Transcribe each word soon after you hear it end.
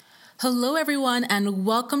Hello, everyone, and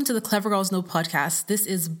welcome to the Clever Girls Know podcast. This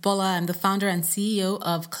is Bola. I'm the founder and CEO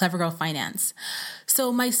of Clever Girl Finance.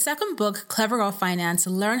 So my second book, Clever Girl Finance,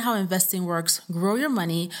 Learn How Investing Works, Grow Your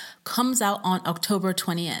Money, comes out on October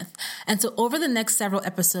 20th. And so over the next several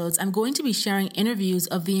episodes, I'm going to be sharing interviews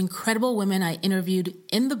of the incredible women I interviewed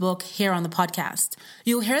in the book here on the podcast.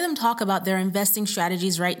 You'll hear them talk about their investing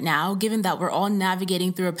strategies right now, given that we're all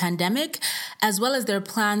navigating through a pandemic, as well as their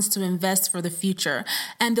plans to invest for the future.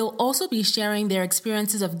 And they'll also be sharing their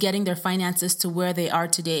experiences of getting their finances to where they are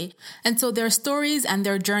today. And so their stories and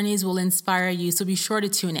their journeys will inspire you, so be sure to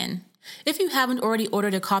tune in. If you haven't already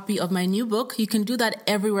ordered a copy of my new book, you can do that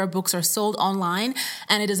everywhere books are sold online,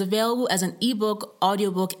 and it is available as an ebook,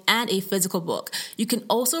 audiobook, and a physical book. You can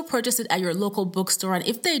also purchase it at your local bookstore, and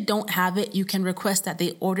if they don't have it, you can request that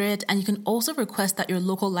they order it, and you can also request that your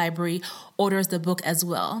local library orders the book as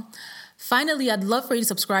well. Finally, I'd love for you to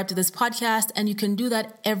subscribe to this podcast, and you can do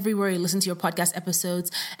that everywhere you listen to your podcast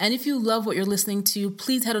episodes. And if you love what you're listening to,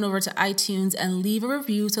 please head on over to iTunes and leave a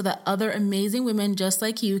review so that other amazing women just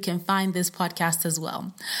like you can find this podcast as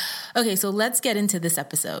well. Okay, so let's get into this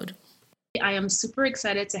episode. I am super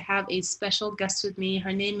excited to have a special guest with me.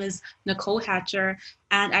 Her name is Nicole Hatcher,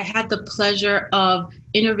 and I had the pleasure of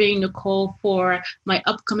interviewing Nicole for my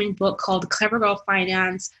upcoming book called Clever Girl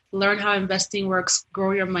Finance, Learn How Investing Works,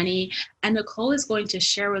 Grow Your Money. And Nicole is going to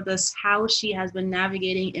share with us how she has been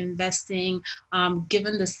navigating investing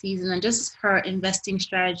given the season, and just her investing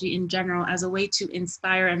strategy in general as a way to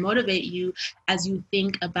inspire and motivate you as you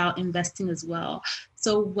think about investing as well.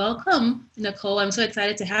 So welcome, Nicole. I'm so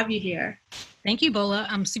excited to have you here. Thank you, Bola.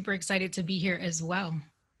 I'm super excited to be here as well.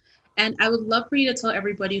 And I would love for you to tell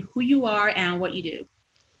everybody who you are and what you do.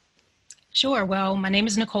 Sure. Well, my name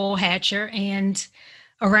is Nicole Hatcher, and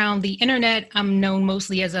around the internet, I'm known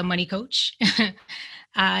mostly as a money coach.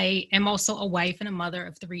 I am also a wife and a mother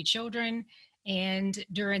of 3 children. And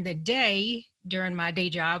during the day, during my day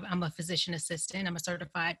job, I'm a physician assistant. I'm a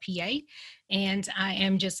certified PA, and I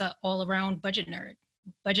am just an all-around budget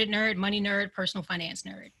nerd, money nerd, personal finance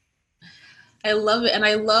nerd. I love it. And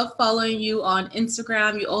I love following you on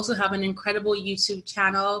Instagram. You also have an incredible YouTube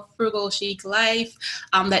channel, Frugal Chic Life,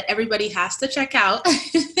 that everybody has to check out.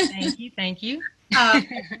 Thank you. Thank you.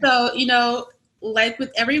 So, like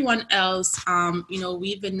with everyone else,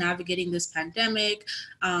 we've been navigating this pandemic.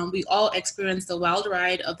 We all experienced the wild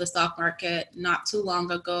ride of the stock market not too long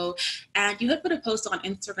ago. And you had put a post on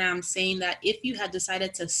Instagram saying that if you had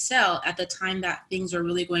decided to sell at the time that things were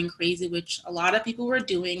really going crazy, which a lot of people were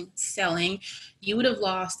doing, selling, you would have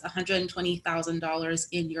lost $120,000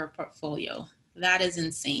 in your portfolio. That is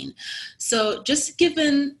insane. So just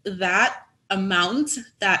given that amount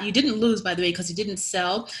that you didn't lose, by the way, because you didn't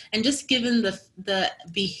sell, and just given the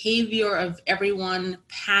behavior of everyone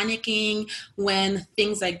panicking when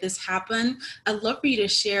things like this happen, I'd love for you to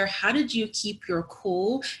share, how did you keep your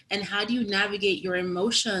cool and how do you navigate your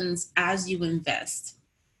emotions as you invest?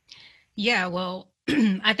 Yeah, well,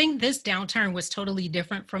 I think this downturn was totally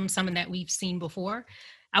different from some that we've seen before.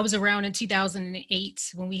 I was around in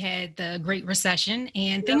 2008 when we had the Great Recession,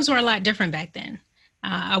 and things were a lot different back then.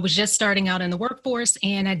 I was just starting out in the workforce,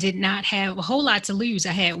 and I did not have a whole lot to lose.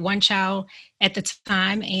 I had 1 child at the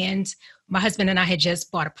time, and my husband and I had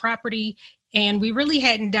just bought a property, and we really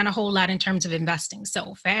hadn't done a whole lot in terms of investing.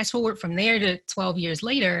 So fast forward from there to 12 years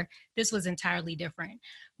later, this was entirely different.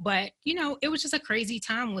 But, it was just a crazy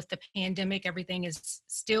time with the pandemic. Everything is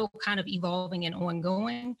still kind of evolving and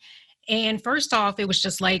ongoing. And first off, it was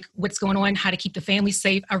just like, what's going on, how to keep the family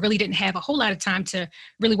safe. I really didn't have a whole lot of time to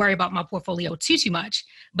really worry about my portfolio too much.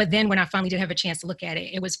 But then when I finally did have a chance to look at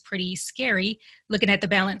it, it was pretty scary looking at the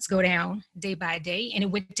balance go down day by day. And it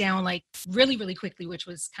went down like really, really quickly, which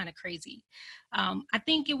was kind of crazy. I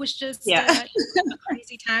think it was just a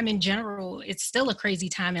crazy time in general. It's still a crazy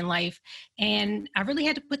time in life. And I really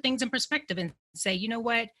had to put things in perspective and say, you know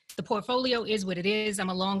what? The portfolio is what it is. I'm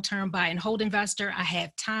a long-term buy and hold investor. I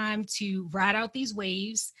have time to ride out these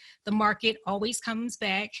waves. The market always comes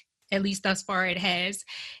back, at least thus far it has.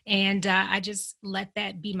 And I just let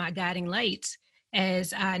that be my guiding light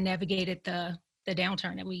as I navigated the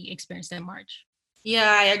downturn that we experienced in March.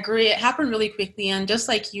 Yeah, I agree. It happened really quickly. And just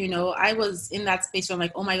like, I was in that space where I'm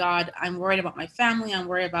like, oh my God, I'm worried about my family. I'm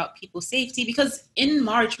worried about people's safety, because in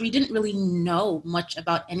March, we didn't really know much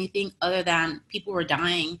about anything other than people were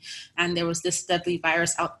dying. And there was this deadly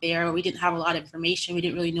virus out there. We didn't have a lot of information. We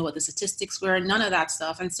didn't really know what the statistics were, none of that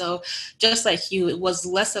stuff. And so just like you, it was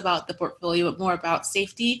less about the portfolio, but more about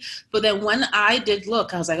safety. But then when I did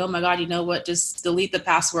look, I was like, oh my God, you know what? Just delete the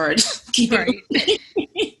password. Keep it.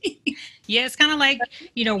 Yeah, it's kind of like,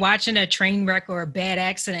 watching a train wreck or a bad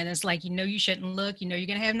accident. It's like, you shouldn't look, you're going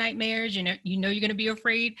to have nightmares, you're going to be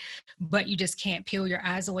afraid, but you just can't peel your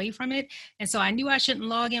eyes away from it. And so I knew I shouldn't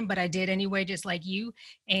log in, but I did anyway, just like you.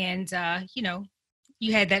 And,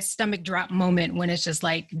 you had that stomach drop moment when it's just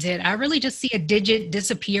like, did I really just see a digit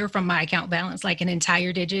disappear from my account balance, like an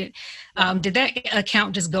entire digit? Did that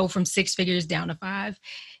account just go from six figures down to five?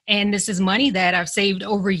 And this is money that I've saved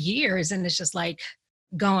over years. And it's just like,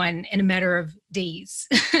 gone in a matter of days.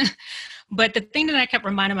 But the thing that I kept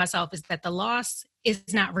reminding myself is that the loss is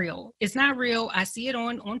not real. It's not real. I see it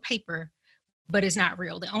on paper, but it's not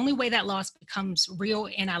real. The only way that loss becomes real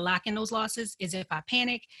and I lock in those losses is if I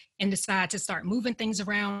panic and decide to start moving things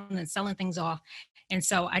around and selling things off. And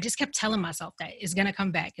so I just kept telling myself that it's going to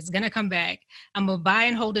come back. It's going to come back. I'm a buy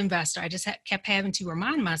and hold investor. I just kept having to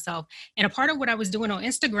remind myself. And a part of what I was doing on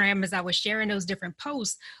Instagram as I was sharing those different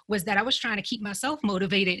posts was that I was trying to keep myself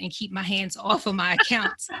motivated and keep my hands off of my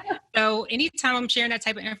accounts. So anytime I'm sharing that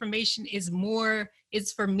type of information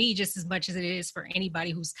it's for me just as much as it is for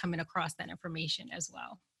anybody who's coming across that information as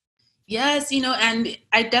well. Yes, and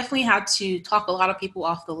I definitely had to talk a lot of people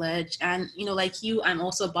off the ledge. And, like you, I'm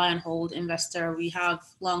also a buy and hold investor. We have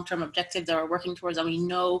long-term objectives that we're working towards, and we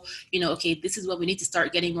know, okay, this is what we need to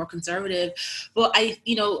start getting more conservative. But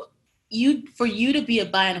for you to be a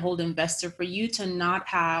buy and hold investor, for you to not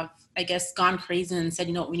have, I guess, gone crazy and said,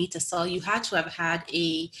 we need to sell, you had to have had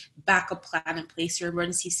a backup plan in place, your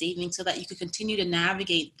emergency savings, so that you could continue to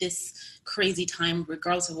navigate this crazy time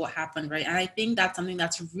regardless of what happened, right? And I think that's something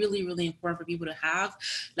that's really, really important for people to have.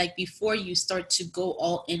 Like, before you start to go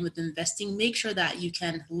all in with investing, make sure that you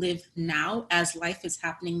can live now as life is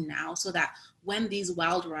happening now, so that when these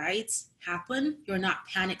wild rides happen, you're not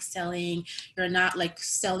panic selling, you're not like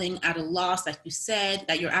selling at a loss, like you said,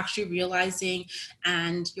 that you're actually realizing,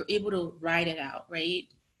 and you're able to ride it out, right?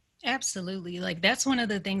 Absolutely. Like that's one of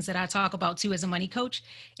the things that I talk about too as a money coach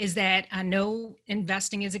is that I know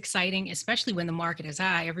investing is exciting, especially when the market is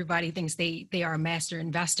high. Everybody thinks they are a master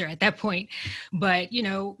investor at that point. But,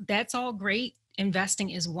 that's all great.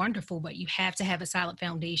 Investing is wonderful, but you have to have a solid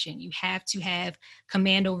foundation. You have to have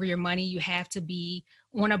command over your money. You have to be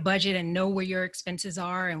on a budget and know where your expenses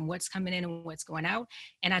are and what's coming in and what's going out.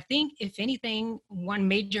 And I think, if anything, one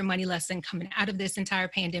major money lesson coming out of this entire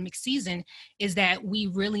pandemic season is that we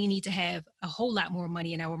really need to have a whole lot more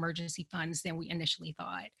money in our emergency funds than we initially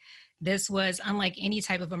thought. This was unlike any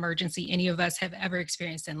type of emergency any of us have ever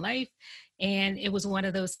experienced in life. And it was one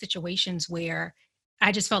of those situations where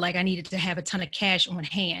I just felt like I needed to have a ton of cash on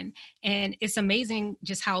hand. And it's amazing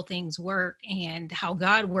just how things work and how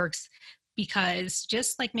God works, because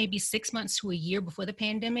just like maybe 6 months to a year before the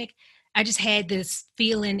pandemic, I just had this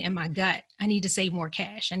feeling in my gut. I need to save more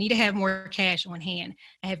cash. I need to have more cash on hand.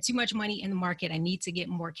 I have too much money in the market. I need to get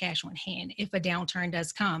more cash on hand if a downturn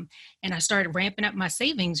does come. And I started ramping up my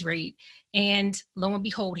savings rate. And lo and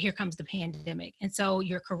behold, here comes the pandemic. And so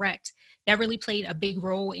you're correct. That really played a big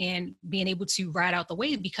role in being able to ride out the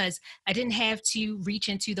wave, because I didn't have to reach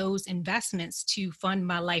into those investments to fund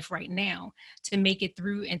my life right now to make it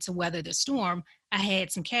through and to weather the storm. I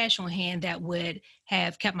had some cash on hand that would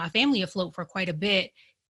have kept my family afloat for quite a bit,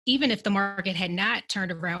 even if the market had not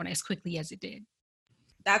turned around as quickly as it did.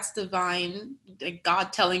 That's divine, like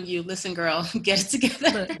God telling you, listen, girl, get it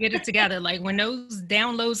together. Look, get it together. Like when those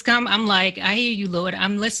downloads come, I'm like, I hear you, Lord,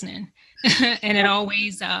 I'm listening. And it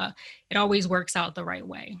always works out the right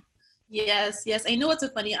way. Yes, yes. I know what's so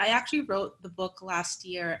funny. I actually wrote the book last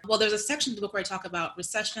year. Well, there's a section of the book where I talk about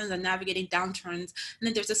recessions and navigating downturns. And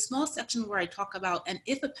then there's a small section where I talk about, and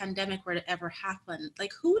if a pandemic were to ever happen,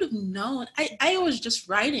 like who would have known? I was just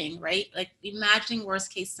writing, right? Like imagining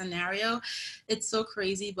worst case scenario. It's so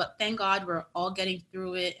crazy, but thank God we're all getting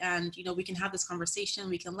through it. And, we can have this conversation,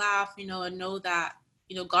 we can laugh, and know that,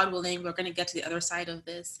 God willing, we're going to get to the other side of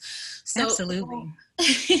this. So absolutely.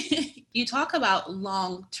 You talk about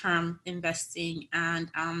long-term investing,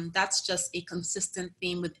 and that's just a consistent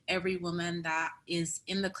theme with every woman that is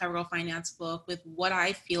in the Clever Girl Finance book, with what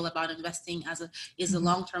I feel about investing is a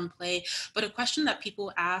long-term play. But a question that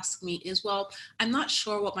people ask me is, well, I'm not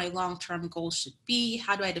sure what my long-term goals should be.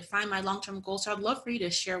 How do I define my long-term goals? So I'd love for you to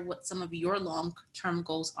share what some of your long-term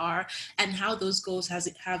goals are and how those goals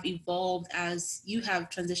have evolved as you have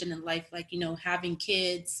transitioned in life, like, having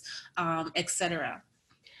kids, etc.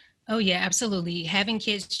 Oh yeah, absolutely. Having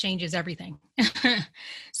kids changes everything.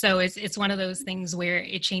 So it's one of those things where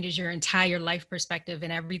it changes your entire life perspective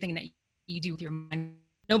and everything that you do with your money.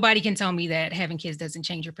 nobody can tell me that having kids doesn't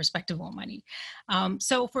change your perspective on money.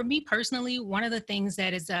 So for me personally, one of the things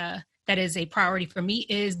that is a priority for me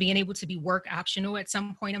is being able to be work optional at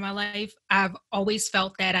some point in my life. I've always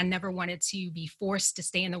felt that I never wanted to be forced to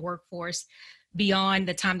stay in the workforce beyond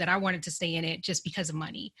the time that I wanted to stay in it just because of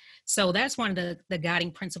money. So that's one of the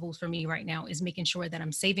guiding principles for me right now is making sure that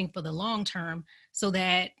I'm saving for the long term so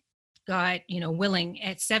that God, willing,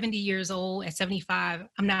 at 70 years old, at 75,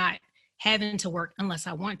 I'm not having to work unless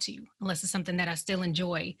I want to, unless it's something that I still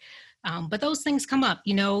enjoy. But those things come up,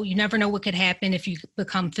 you never know what could happen if you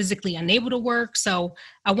become physically unable to work. So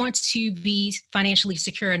I want to be financially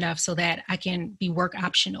secure enough so that I can be work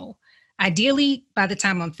optional. Ideally, by the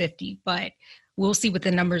time I'm 50, but we'll see what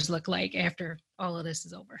the numbers look like after all of this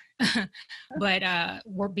is over. But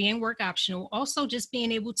we're being work optional, also just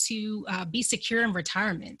being able to be secure in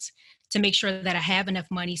retirement to make sure that I have enough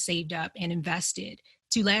money saved up and invested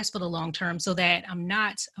to last for the long term so that I'm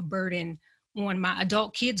not a burden on my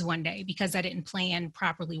adult kids one day because I didn't plan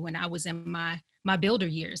properly when I was in my builder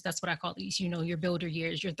years. That's what I call these, your builder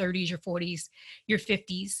years, your 30s, your 40s, your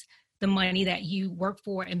 50s. The money that you work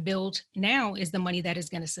for and build now is the money that is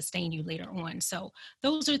going to sustain you later on. So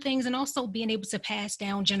those are things, and also being able to pass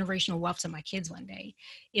down generational wealth to my kids one day.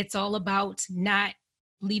 It's all about not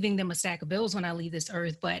leaving them a stack of bills when I leave this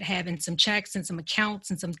earth, but having some checks and some accounts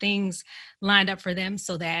and some things lined up for them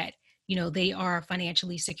so that they are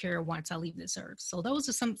financially secure once I leave this earth. So those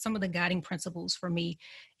are some of the guiding principles for me.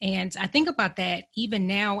 And I think about that even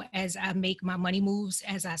now as I make my money moves,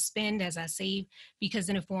 as I spend, as I save, because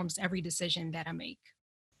it informs every decision that I make.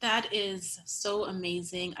 That is so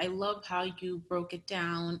amazing. I love how you broke it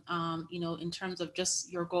down, in terms of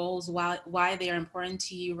just your goals, why they are important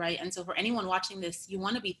to you, right? And so for anyone watching this, you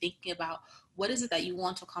want to be thinking about what is it that you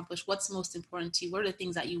want to accomplish? What's most important to you? What are the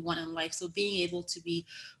things that you want in life? So being able to be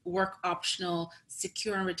work optional,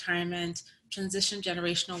 secure in retirement, transition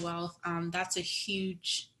generational wealth, that's a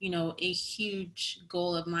huge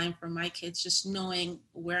goal of mine for my kids, just knowing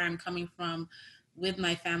where I'm coming from with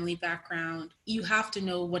my family background. You have to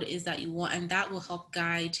know what it is that you want, and that will help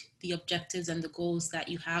guide the objectives and the goals that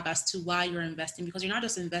you have as to why you're investing, because you're not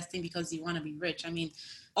just investing because you want to be rich. I mean,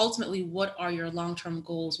 ultimately, what are your long-term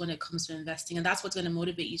goals when it comes to investing? And that's what's going to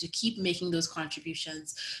motivate you to keep making those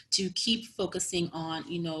contributions, to keep focusing on,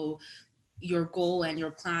 your goal and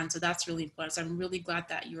your plan. So that's really important. So I'm really glad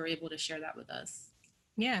that you were able to share that with us.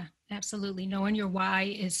 Yeah, absolutely. Knowing your why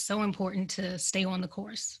is so important to stay on the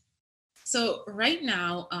course. So right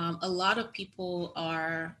now, a lot of people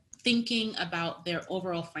are thinking about their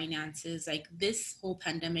overall finances. Like, this whole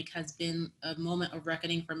pandemic has been a moment of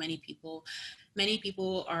reckoning for many people. Many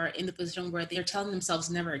people are in the position where they're telling themselves,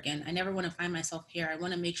 never again. I never want to find myself here. I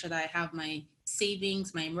want to make sure that I have my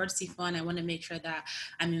savings, my emergency fund. I want to make sure that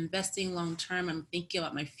I'm investing long term. I'm thinking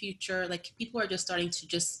about my future. Like, people are just starting to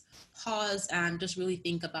just pause and just really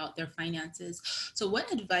think about their finances. So,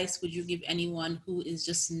 what advice would you give anyone who is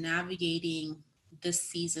just navigating this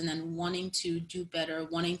season and wanting to do better,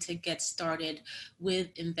 wanting to get started with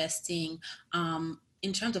investing?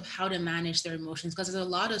 In terms of how to manage their emotions, because there's a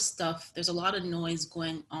lot of stuff, there's a lot of noise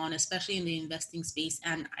going on, especially in the investing space.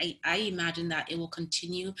 And I imagine that it will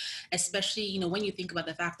continue, especially, when you think about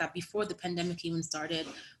the fact that before the pandemic even started,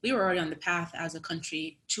 we were already on the path as a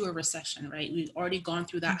country to a recession, right? We've already gone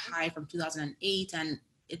through that high from 2008, and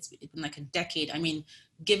it's been like a decade. I mean,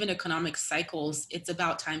 given economic cycles, it's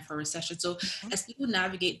about time for a recession. So Mhm. as people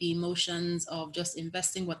navigate the emotions of just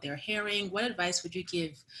investing what they're hearing, what advice would you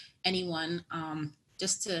give anyone,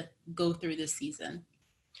 just to go through this season?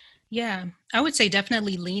 Yeah, I would say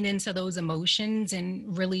definitely lean into those emotions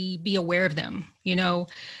and really be aware of them,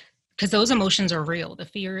 because those emotions are real. The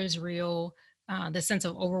fear is real. The sense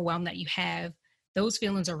of overwhelm that you have, those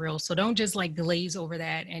feelings are real. So don't just like glaze over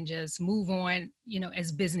that and just move on,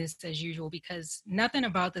 as business as usual, because nothing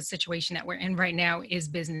about the situation that we're in right now is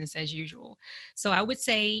business as usual. So I would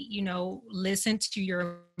say, listen to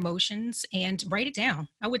your emotions and write it down.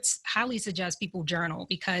 I would highly suggest people journal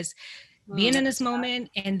because being in this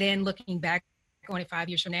moment and then looking back on it 5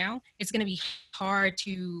 years from now, it's going to be hard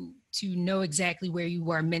to know exactly where you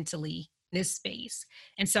were mentally in this space.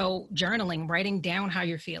 And so journaling, writing down how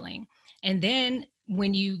you're feeling. And then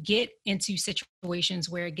when you get into situations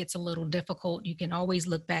where it gets a little difficult, you can always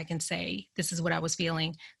look back and say, this is what I was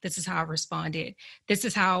feeling. This is how I responded. This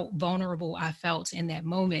is how vulnerable I felt in that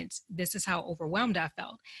moment. This is how overwhelmed I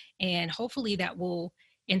felt. And hopefully that will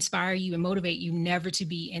inspire you and motivate you never to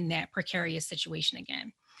be in that precarious situation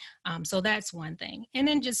again. So that's one thing. And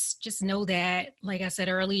then just know that, like I said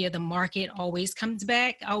earlier, the market always comes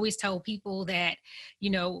back. I always tell people that,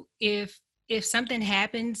 if if something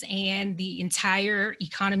happens and the entire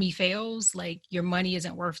economy fails, like your money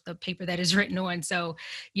isn't worth the paper that is written on. So,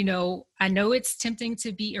 I know it's tempting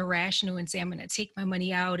to be irrational and say, I'm going to take my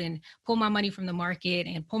money out and pull my money from the market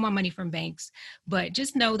and pull my money from banks. But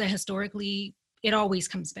just know that historically, it always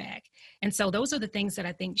comes back. And so those are the things that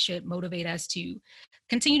I think should motivate us to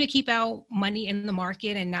continue to keep our money in the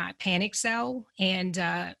market and not panic sell and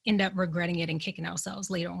end up regretting it and kicking ourselves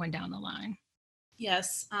later on down the line.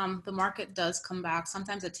 Yes, the market does come back.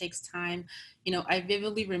 Sometimes it takes time. I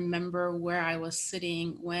vividly remember where I was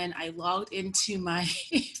sitting when I logged into my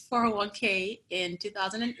 401k in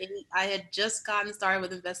 2008. I had just gotten started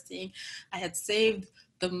with investing. I had saved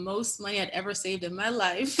the most money I'd ever saved in my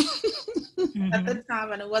life at the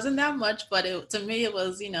time. And it wasn't that much, but to me, it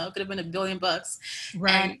was, it could have been $1 billion. And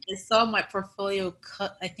Right. I saw my portfolio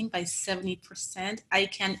cut, I think by 70%. I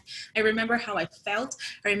remember how I felt.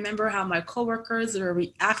 I remember how my coworkers were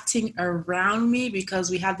reacting around me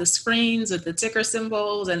because we had the screens with the ticker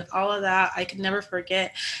symbols and all of that. I could never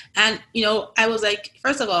forget. And, I was like,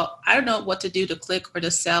 first of all, I don't know what to do to click or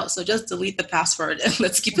to sell. So just delete the password and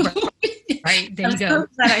let's keep it moving. Right. There you go.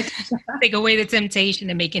 Take away the temptation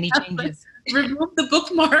to make any changes. Remove the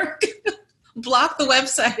bookmark, block the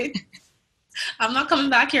website. I'm not coming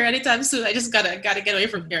back here anytime soon. I just gotta get away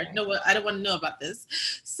from here. No, I don't want to know about this.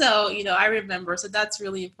 So, I remember. So that's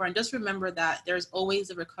really important. Just remember that there's always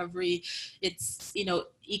a recovery. It's,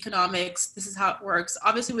 economics. This is how it works.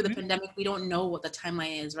 Obviously, with the pandemic, we don't know what the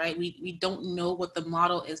timeline is, right? We don't know what the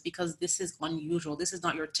model is because this is unusual. This is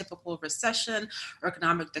not your typical recession or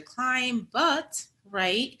economic decline. But,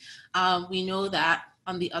 right, we know that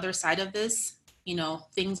on the other side of this,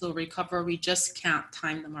 things will recover. We just can't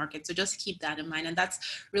time the market. So just keep that in mind. And that's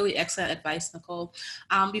really excellent advice, Nicole.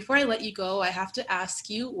 Before I let you go, I have to ask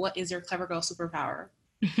you, what is your clever girl superpower?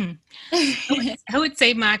 I would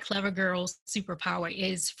say my clever girl's superpower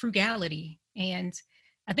is frugality. And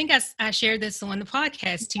I think I shared this on the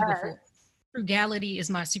podcast too before. Frugality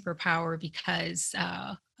is my superpower because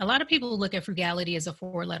a lot of people look at frugality as a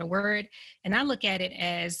 4-letter word, and I look at it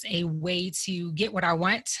as a way to get what I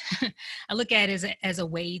want. I look at it as a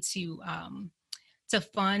way to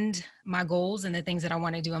fund my goals and the things that I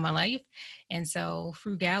want to do in my life. And so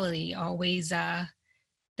frugality always, that's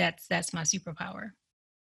my superpower.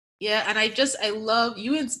 Yeah. And I love,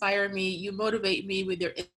 you inspire me. You motivate me with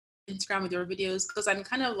your Instagram, with your videos, because I'm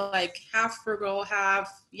kind of like half frugal,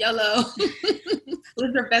 half yellow,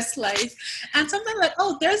 live your best life. And sometimes like,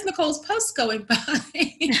 oh, there's Nicole's post going by.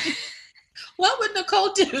 What would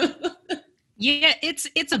Nicole do? Yeah,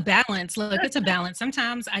 it's a balance. Look, it's a balance.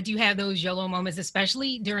 Sometimes I do have those YOLO moments,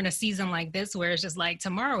 especially during a season like this, where it's just like,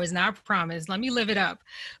 tomorrow is not promised. Let me live it up.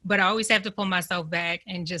 But I always have to pull myself back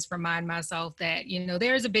and just remind myself that,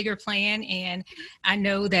 there is a bigger plan. And I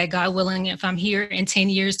know that God willing, if I'm here in 10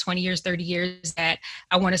 years, 20 years, 30 years, that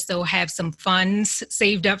I want to still have some funds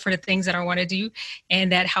saved up for the things that I want to do.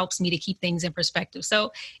 And that helps me to keep things in perspective.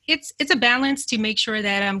 So it's a balance to make sure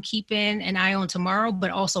that I'm keeping an eye on tomorrow,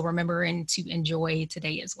 but also remembering to enjoy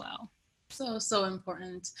today as well. So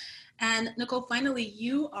important. And Nicole, finally,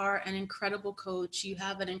 you are an incredible coach. You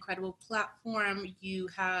have an incredible platform. You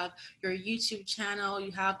have your YouTube channel.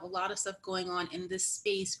 You have a lot of stuff going on in this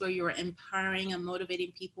space where you're empowering and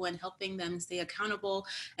motivating people and helping them stay accountable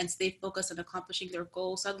and stay focused on accomplishing their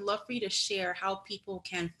goals. So I'd love for you to share how people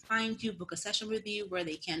can find you, book a session with you, where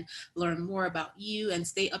they can learn more about you and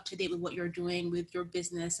stay up to date with what you're doing with your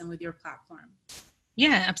business and with your platform.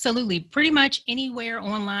 Yeah, absolutely. Pretty much anywhere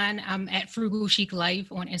online. I'm at Frugal Chic Life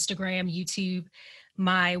on Instagram, YouTube.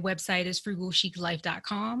 My website is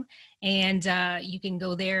frugalchiclife.com. And you can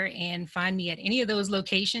go there and find me at any of those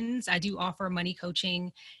locations. I do offer money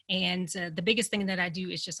coaching. And the biggest thing that I do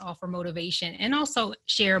is just offer motivation and also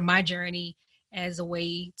share my journey as a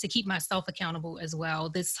way to keep myself accountable as well.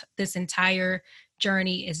 This entire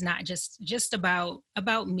journey is not just about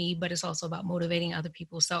me, but it's also about motivating other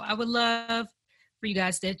people. So I would love for you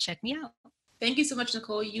guys to check me out. Thank you so much,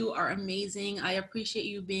 Nicole. You are amazing. I appreciate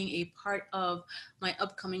you being a part of my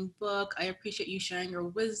upcoming book. I appreciate you sharing your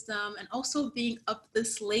wisdom and also being up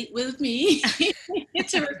this late with me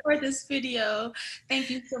to record this video.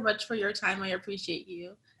 Thank you so much for your time. I appreciate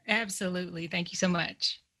you. Absolutely. Thank you so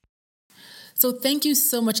much. So thank you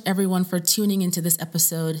so much, everyone, for tuning into this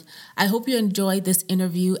episode. I hope you enjoyed this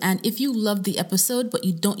interview. And if you loved the episode, but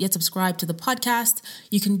you don't yet subscribe to the podcast,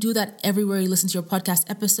 you can do that everywhere you listen to your podcast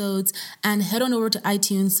episodes. And head on over to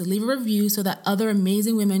iTunes to leave a review so that other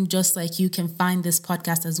amazing women just like you can find this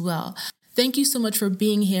podcast as well. Thank you so much for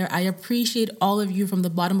being here. I appreciate all of you from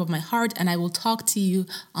the bottom of my heart, and I will talk to you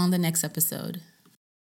on the next episode.